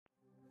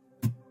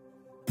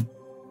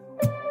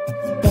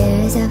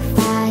There's a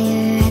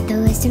fire at the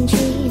wisdom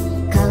tree.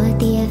 Call it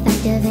the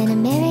effect of an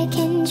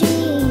American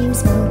dream.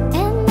 Smoke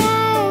and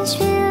ash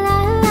fill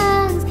our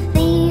lungs,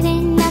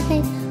 leaving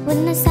nothing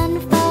when the sun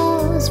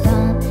falls.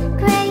 From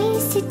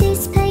grace to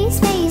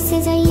displaced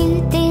faces, our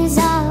youth is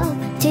all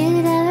to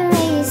the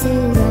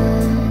races.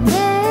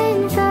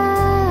 Running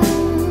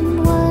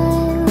from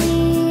what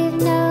we've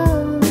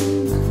known,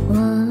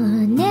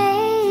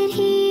 wanted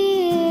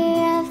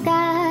here, I've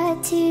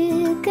got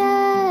to go.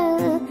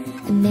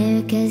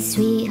 America's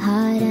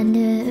sweetheart under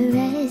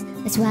arrest,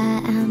 that's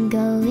why I'm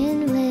going